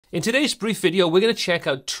In today's brief video, we're going to check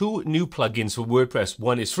out two new plugins for WordPress.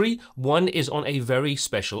 One is free, one is on a very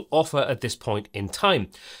special offer at this point in time.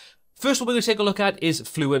 First one we're going to take a look at is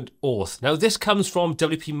FluentAuth. Now this comes from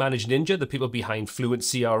WP Managed Ninja, the people behind Fluent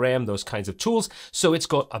CRM, those kinds of tools. So it's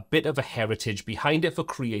got a bit of a heritage behind it for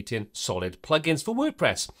creating solid plugins for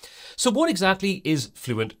WordPress. So what exactly is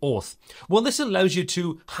FluentAuth? Well, this allows you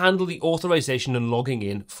to handle the authorization and logging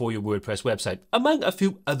in for your WordPress website, among a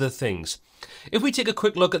few other things. If we take a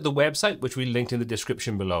quick look at the website, which we linked in the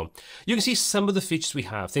description below, you can see some of the features we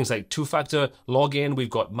have. Things like two-factor login, we've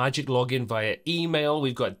got magic login via email,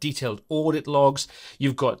 we've got detailed audit logs,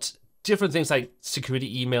 you've got different things like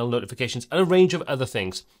security email notifications, and a range of other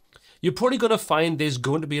things. You're probably going to find there's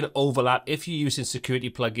going to be an overlap if you're using security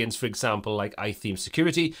plugins, for example, like iTheme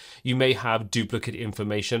Security. You may have duplicate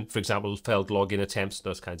information, for example, failed login attempts,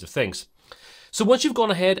 those kinds of things. So once you've gone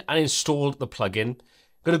ahead and installed the plugin,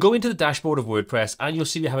 going to go into the dashboard of WordPress and you'll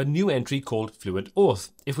see we have a new entry called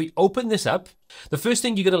FluentAuth. If we open this up, the first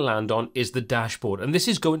thing you're going to land on is the dashboard, and this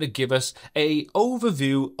is going to give us an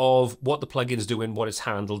overview of what the plugin's doing, what it's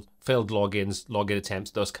handled, failed logins, login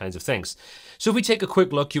attempts, those kinds of things. So if we take a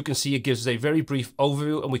quick look, you can see it gives us a very brief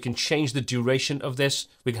overview, and we can change the duration of this.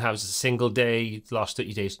 We can have a single day, last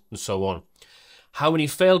 30 days, and so on. How many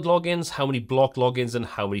failed logins, how many blocked logins, and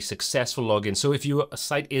how many successful logins. So if your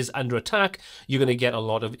site is under attack, you're going to get a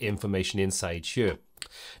lot of information inside here.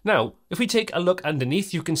 Now, if we take a look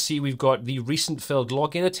underneath, you can see we've got the recent failed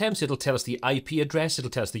login attempts. It'll tell us the IP address,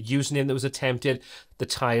 it'll tell us the username that was attempted, the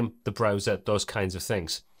time, the browser, those kinds of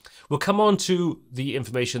things. We'll come on to the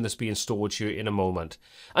information that's being stored here in a moment.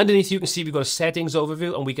 Underneath you can see we've got a settings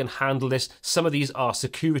overview and we can handle this. Some of these are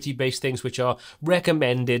security based things which are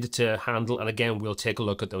recommended to handle, and again we'll take a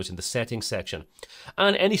look at those in the settings section.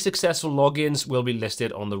 And any successful logins will be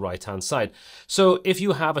listed on the right hand side. So if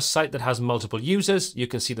you have a site that has multiple users, you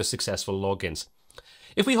can see the successful logins.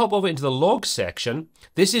 If we hop over into the logs section,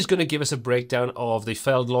 this is going to give us a breakdown of the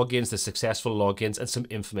failed logins, the successful logins, and some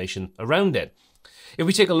information around it. If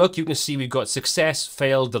we take a look, you can see we've got success,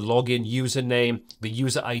 failed, the login username, the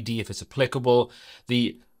user ID if it's applicable,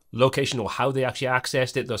 the location or how they actually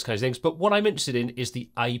accessed it, those kinds of things. But what I'm interested in is the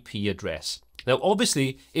IP address. Now,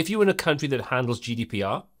 obviously, if you're in a country that handles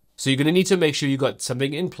GDPR, so you're going to need to make sure you've got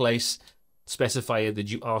something in place specifying that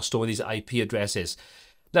you are storing these IP addresses.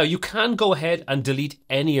 Now, you can go ahead and delete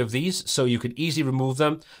any of these, so you could easily remove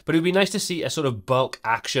them, but it would be nice to see a sort of bulk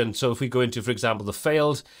action. So if we go into, for example, the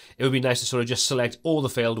failed, it would be nice to sort of just select all the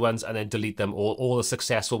failed ones and then delete them, or all the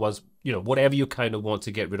successful ones, you know, whatever you kind of want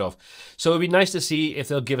to get rid of. So it would be nice to see if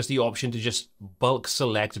they'll give us the option to just bulk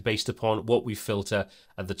select based upon what we filter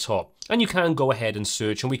at the top. And you can go ahead and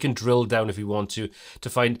search, and we can drill down if we want to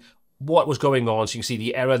find what was going on. So you can see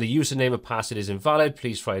the error, the username of password is invalid,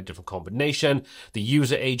 please try a different combination, the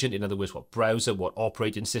user agent, in other words, what browser, what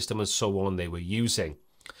operating system, and so on they were using.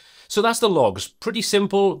 So that's the logs. Pretty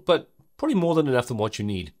simple, but probably more than enough than what you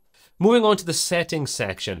need. Moving on to the settings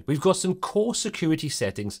section, we've got some core security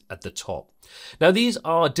settings at the top. Now these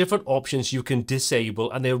are different options you can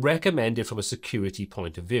disable, and they're recommended from a security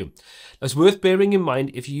point of view. Now, it's worth bearing in mind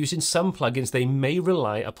if you're using some plugins, they may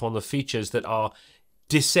rely upon the features that are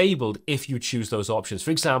disabled if you choose those options.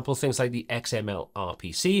 For example, things like the XML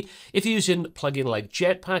RPC. If you're using a plugin like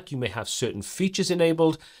Jetpack, you may have certain features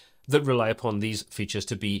enabled that rely upon these features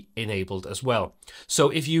to be enabled as well. So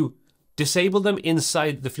if you disable them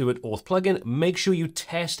inside the FluentAuth plugin, make sure you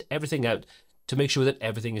test everything out to make sure that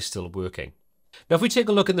everything is still working. Now, if we take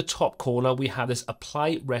a look in the top corner, we have this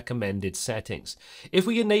apply recommended settings. If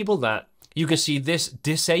we enable that, you can see this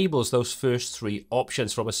disables those first three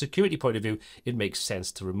options. From a security point of view, it makes sense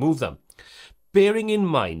to remove them. Bearing in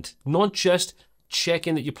mind, not just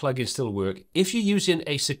checking that your plugins still work. If you're using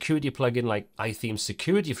a security plugin like iTheme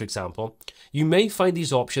Security, for example, you may find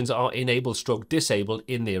these options are enabled / disabled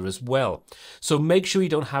in there as well. So make sure you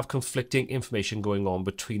don't have conflicting information going on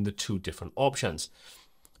between the two different options.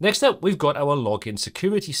 Next up, we've got our login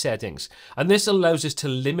security settings, and this allows us to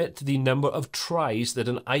limit the number of tries that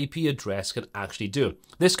an IP address can actually do.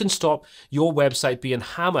 This can stop your website being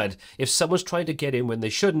hammered if someone's trying to get in when they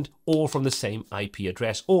shouldn't, all from the same IP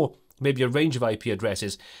address, or maybe a range of IP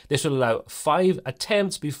addresses. This will allow 5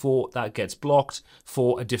 attempts before that gets blocked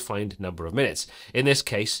for a defined number of minutes. In this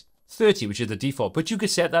case, 30, which is the default, but you could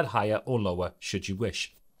set that higher or lower should you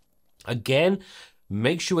wish. Again,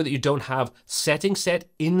 make sure that you don't have settings set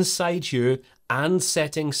inside here and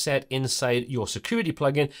settings set inside your security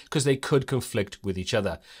plugin, because they could conflict with each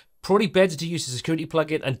other. Probably better to use the security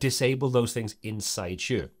plugin and disable those things inside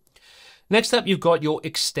here. Next up, you've got your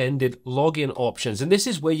extended login options, and this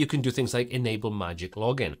is where you can do things like enable magic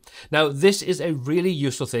login. Now, this is a really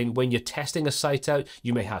useful thing when you're testing a site out.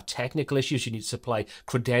 You may have technical issues. You need to supply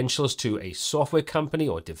credentials to a software company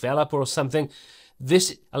or developer or something.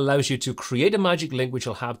 This allows you to create a magic link which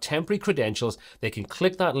will have temporary credentials. They can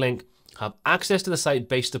click that link, have access to the site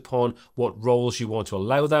based upon what roles you want to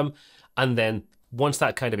allow them, and then once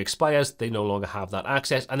that kind of expires, they no longer have that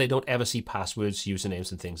access and they don't ever see passwords,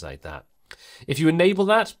 usernames, and things like that. If you enable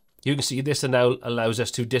that, you can see this now allows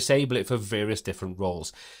us to disable it for various different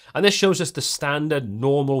roles. And this shows us the standard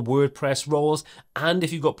normal WordPress roles. And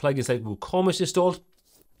if you've got plugins like WooCommerce installed,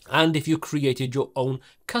 and if you created your own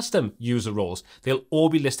custom user roles, they'll all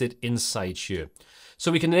be listed inside here.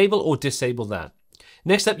 So we can enable or disable that.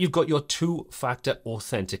 Next up, you've got your two-factor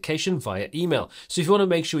authentication via email. So if you want to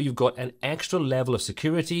make sure you've got an extra level of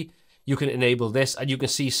security, you can enable this and you can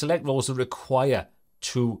see select roles that require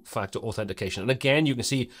two-factor authentication. And again, you can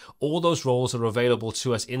see all those roles are available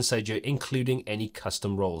to us inside here, including any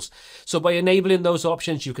custom roles. So by enabling those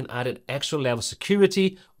options, you can add an extra level of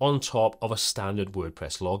security on top of a standard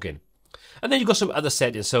WordPress login. And then you've got some other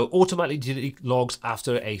settings. So automatically delete logs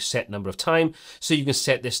after a set number of time. So you can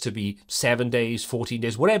set this to be 7 days, 14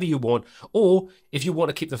 days, whatever you want. Or if you want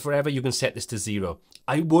to keep them forever, you can set this to 0.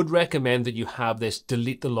 I would recommend that you have this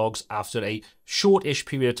delete the logs after a short-ish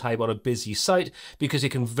period of time on a busy site, because it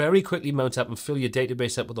can very quickly mount up and fill your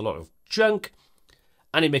database up with a lot of junk.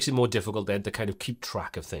 And it makes it more difficult then to kind of keep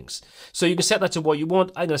track of things. So you can set that to what you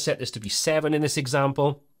want. I'm going to set this to be 7 in this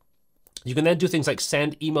example. You can then do things like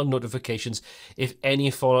send email notifications if any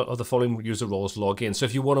of the following user roles log in. So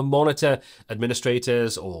if you want to monitor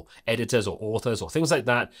administrators or editors or authors or things like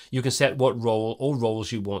that, you can set what role or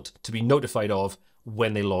roles you want to be notified of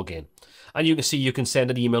when they log in. And you can see you can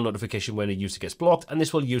send an email notification when a user gets blocked, and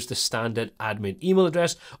this will use the standard admin email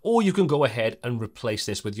address, or you can go ahead and replace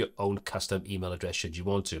this with your own custom email address should you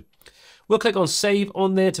want to. We'll click on save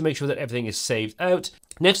on there to make sure that everything is saved out.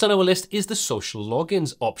 Next on our list is the social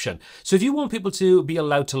logins option. So if you want people to be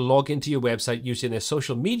allowed to log into your website using their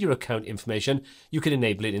social media account information, you can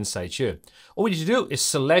enable it inside here. All we need to do is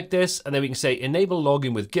select this, and then we can say enable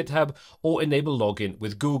login with GitHub or enable login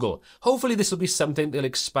with Google. Hopefully this will be something that'll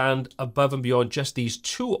expand above and beyond just these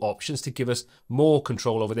two options to give us more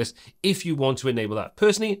control over this if you want to enable that.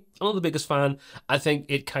 Personally, I'm not the biggest fan. I think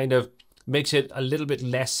it kind of makes it a little bit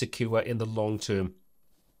less secure in the long term.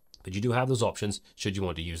 But you do have those options should you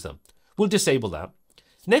want to use them. We'll disable that.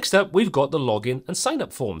 Next up, we've got the login and sign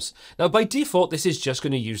up forms. Now, by default, this is just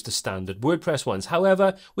going to use the standard WordPress ones.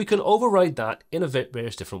 However, we can override that in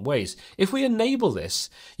various different ways. If we enable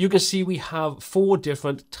this, you can see we have 4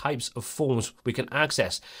 different types of forms we can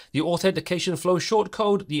access. The authentication flow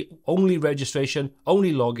shortcode, the only registration,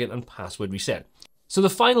 only login, and password reset. So the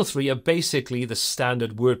final 3 are basically the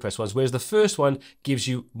standard WordPress ones, whereas the first one gives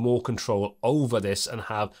you more control over this and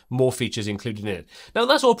have more features included in it. Now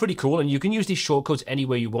that's all pretty cool, and you can use these shortcodes any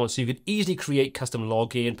way you want, so you can easily create custom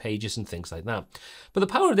login pages and things like that. But the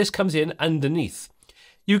power of this comes in underneath.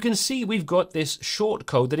 You can see we've got this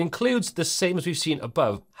shortcode that includes the same as we've seen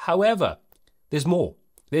above. However, there's more.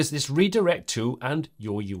 There's this redirect to and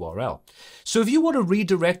your URL. So if you want to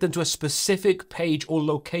redirect them to a specific page or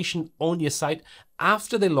location on your site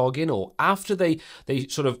after they log in, or after they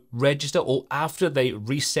sort of register, or after they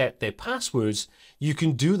reset their passwords, you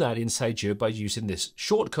can do that inside here by using this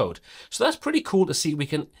shortcode. So that's pretty cool to see. We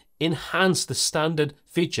can enhance the standard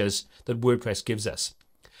features that WordPress gives us.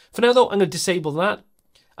 For now though, I'm going to disable that.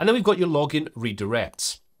 And then we've got your login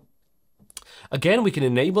redirects. Again, we can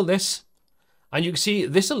enable this. And you can see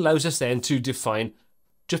this allows us then to define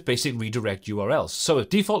just basic redirect URLs. So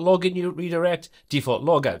default login redirect, default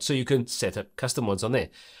logout. So you can set up custom ones on there.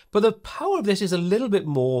 But the power of this is a little bit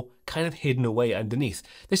more kind of hidden away underneath.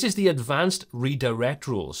 This is the advanced redirect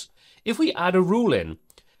rules. If we add a rule in,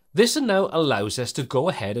 this now allows us to go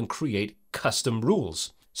ahead and create custom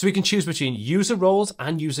rules. So we can choose between user roles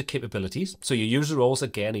and user capabilities. So your user roles,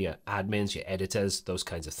 again, are your admins, your editors, those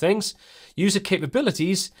kinds of things. User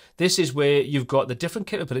capabilities, this is where you've got the different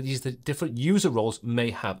capabilities that different user roles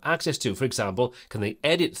may have access to. For example, can they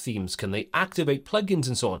edit themes? Can they activate plugins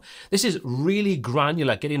and so on? This is really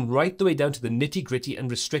granular, getting right the way down to the nitty-gritty and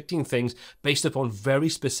restricting things based upon very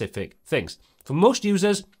specific things. For most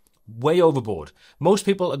users, way overboard. Most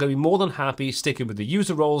people are going to be more than happy sticking with the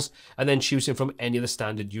user roles and then choosing from any of the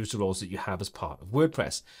standard user roles that you have as part of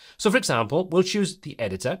WordPress. So for example, we'll choose the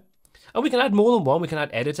editor, and we can add more than one. We can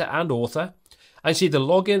add editor and author. And see the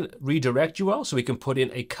login redirect URL, so we can put in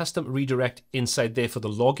a custom redirect inside there for the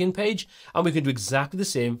login page, and we can do exactly the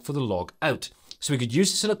same for the log out. So we could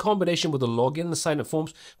use this in a combination with the login and the sign up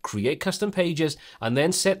forms, create custom pages, and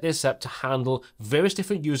then set this up to handle various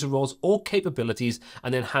different user roles or capabilities,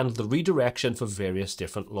 and then handle the redirection for various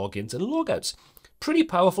different logins and logouts. Pretty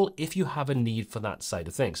powerful if you have a need for that side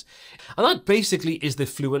of things. And that basically is the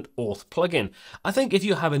FluentAuth plugin. I think if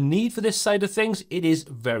you have a need for this side of things, it is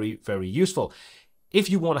very, very useful. If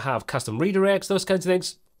you want to have custom redirects, those kinds of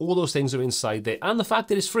things, all those things are inside there. And the fact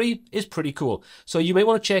that it's free is pretty cool. So you may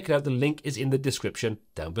want to check it out. The link is in the description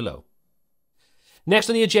down below. Next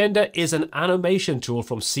on the agenda is an animation tool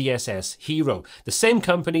from CSS Hero, the same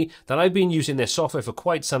company that I've been using their software for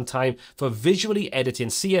quite some time for visually editing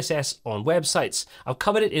CSS on websites. I've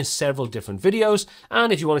covered it in several different videos,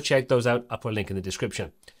 and if you want to check those out, I'll put a link in the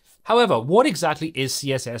description. However, what exactly is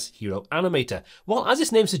CSS Hero Animator? Well, as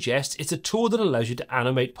its name suggests, it's a tool that allows you to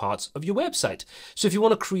animate parts of your website. So if you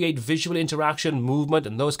want to create visual interaction, movement,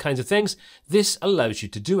 and those kinds of things, this allows you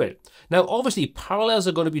to do it. Now, obviously, parallels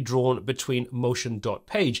are going to be drawn between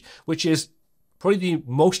Motion.page, which is probably the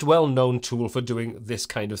most well-known tool for doing this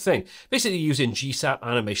kind of thing. Basically using GSAP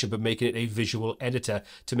animation, but making it a visual editor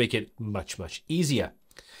to make it much, much easier.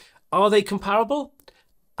 Are they comparable?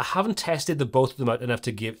 I haven't tested the both of them out enough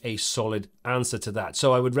to give a solid answer to that.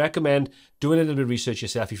 So I would recommend doing a little bit of research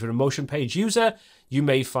yourself. If you're a motion page user, you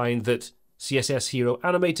may find that CSS Hero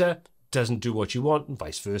Animator doesn't do what you want and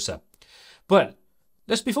vice versa. But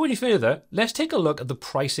before we go further, let's take a look at the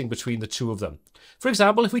pricing between the two of them. For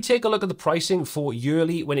example, if we take a look at the pricing for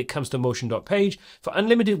yearly when it comes to Motion.page, for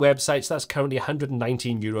unlimited websites, that's currently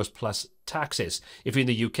 €119 plus taxes. If you're in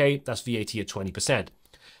the UK, that's VAT at 20%.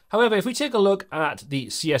 However, if we take a look at the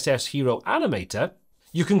CSS Hero Animator,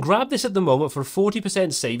 you can grab this at the moment for a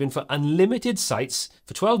 40% saving for unlimited sites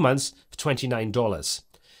for 12 months for $29.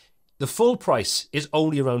 The full price is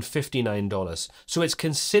only around $59, so it's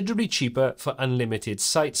considerably cheaper for unlimited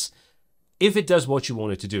sites if it does what you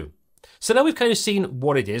want it to do. So now we've kind of seen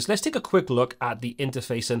what it is, let's take a quick look at the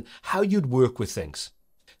interface and how you'd work with things.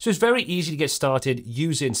 So it's very easy to get started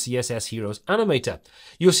using CSS Hero's Animator.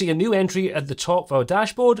 You'll see a new entry at the top of our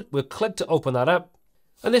dashboard. We'll click to open that up.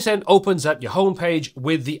 And this then opens up your home page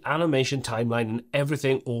with the animation timeline and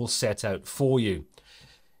everything all set out for you.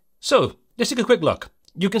 So let's take a quick look.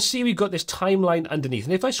 You can see we've got this timeline underneath.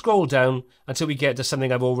 And if I scroll down until we get to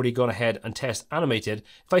something I've already gone ahead and test animated,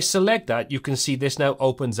 if I select that, you can see this now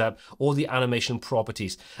opens up all the animation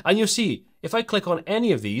properties. And you'll see if I click on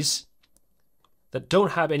any of these that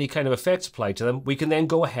don't have any kind of effects applied to them, we can then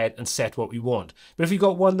go ahead and set what we want. But if we've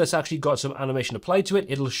got one that's actually got some animation applied to it,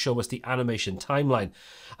 it'll show us the animation timeline.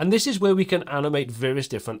 And this is where we can animate various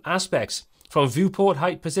different aspects, from viewport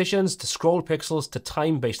height positions to scroll pixels to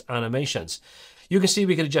time-based animations. You can see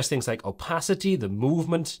we can adjust things like opacity, the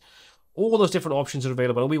movement, all those different options are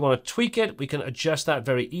available. And we want to tweak it, we can adjust that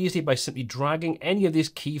very easily by simply dragging any of these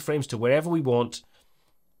keyframes to wherever we want.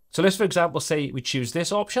 So let's, for example, say we choose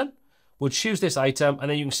this option. We'll choose this item,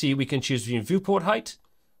 and then you can see we can choose between viewport height,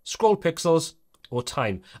 scroll pixels, or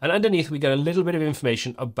time. And underneath, we get a little bit of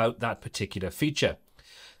information about that particular feature.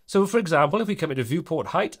 So for example, if we come into viewport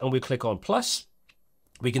height and we click on plus,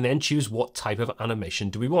 we can then choose what type of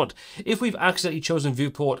animation do we want. If we've accidentally chosen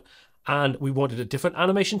viewport and we wanted a different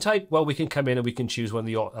animation type, well, we can come in and we can choose one of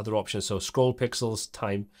the other options. So scroll pixels,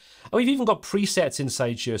 time. And we've even got presets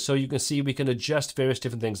inside here. So you can see we can adjust various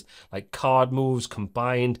different things like card moves,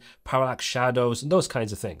 combined, parallax shadows, and those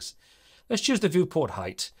kinds of things. Let's choose the viewport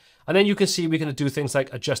height. And then you can see we can do things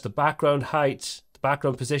like adjust the background height, the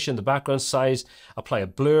background position, the background size, apply a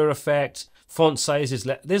blur effect, font sizes.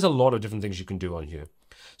 There's a lot of different things you can do on here.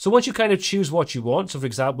 So once you kind of choose what you want, so for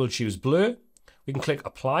example, we'll choose blur, we can click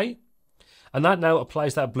apply. And that now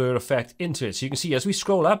applies that blur effect into it. So you can see as we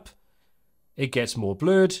scroll up, it gets more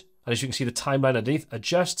blurred. And as you can see, the timeline underneath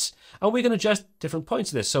adjusts. And we can adjust different points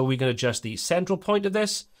of this. So we can adjust the central point of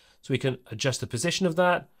this. So we can adjust the position of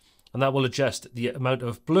that. And that will adjust the amount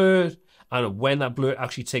of blur and when that blur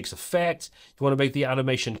actually takes effect. If you want to make the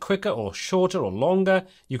animation quicker or shorter or longer,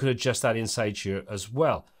 you can adjust that inside here as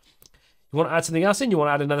well. You want to add something else in? You want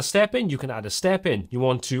to add another step in? You can add a step in. You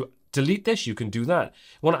want to delete this, you can do that.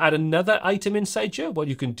 You want to add another item inside here? Well,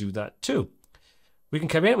 you can do that too. We can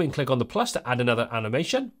come in, we can click on the plus to add another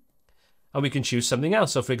animation, and we can choose something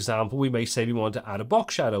else. So for example, we may say we want to add a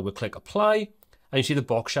box shadow. We'll click apply, and you see the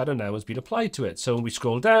box shadow now has been applied to it. So when we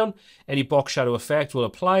scroll down, any box shadow effect will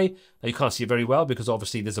apply. Now you can't see it very well because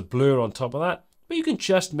obviously there's a blur on top of that, but you can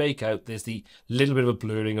just make out there's the little bit of a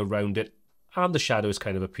blurring around it, and the shadow is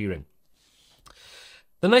kind of appearing.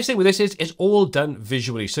 The nice thing with this is it's all done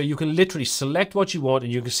visually. So you can literally select what you want,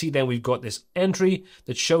 and you can see then we've got this entry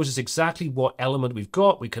that shows us exactly what element we've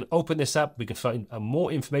got. We can open this up. We can find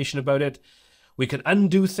more information about it. We can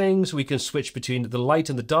undo things. We can switch between the light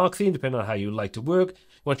and the dark theme, depending on how you like to work.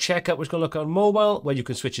 You want to check out what's going to look on mobile? Well, you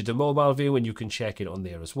can switch it to mobile view and you can check it on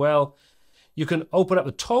there as well. You can open up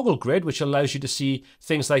the toggle grid, which allows you to see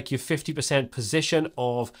things like your 50% position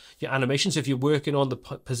of your animations. If you're working on the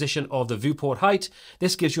position of the viewport height,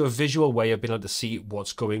 this gives you a visual way of being able to see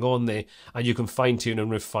what's going on there, and you can fine tune and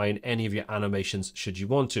refine any of your animations should you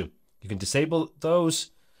want to. You can disable those.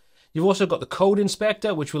 You've also got the code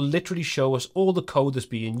inspector, which will literally show us all the code that's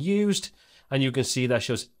being used, and you can see that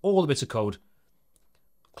shows all the bits of code.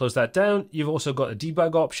 Close that down. You've also got a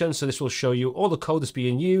debug option, so this will show you all the code that's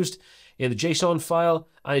being used in the JSON file,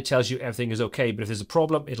 and it tells you everything is okay, but if there's a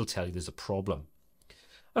problem, it'll tell you there's a problem.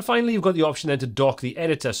 And finally, you've got the option then to dock the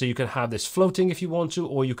editor, so you can have this floating if you want to,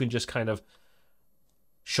 or you can just kind of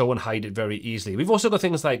show and hide it very easily. We've also got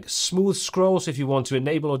things like smooth scroll, so if you want to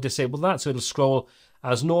enable or disable that, so it'll scroll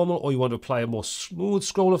as normal, or you want to apply a more smooth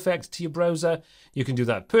scroll effect to your browser, you can do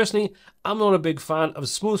that. Personally, I'm not a big fan of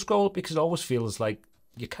smooth scroll because it always feels like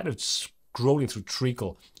you're kind of scrolling through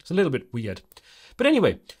treacle. It's a little bit weird. But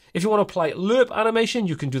anyway, if you want to apply lerp animation,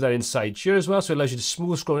 you can do that inside here as well. So it allows you to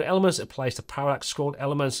smooth scrolling elements, it applies to parallax scrolled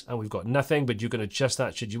elements, and we've got nothing, but you can adjust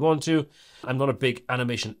that should you want to. I'm not a big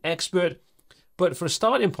animation expert, but for a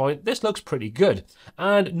starting point, this looks pretty good.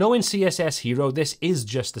 And knowing CSS Hero, this is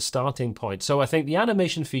just the starting point. So I think the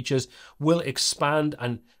animation features will expand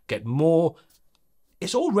and get more.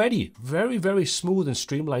 It's already very, very smooth and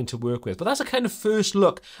streamlined to work with, but that's a kind of first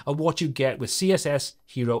look at what you get with CSS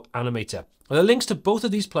Hero Animator. And the links to both of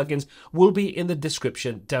these plugins will be in the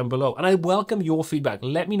description down below, and I welcome your feedback.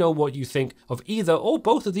 Let me know what you think of either or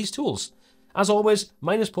both of these tools. As always,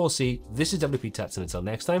 my name is Paul C. This is WPTuts, and until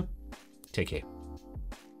next time, take care.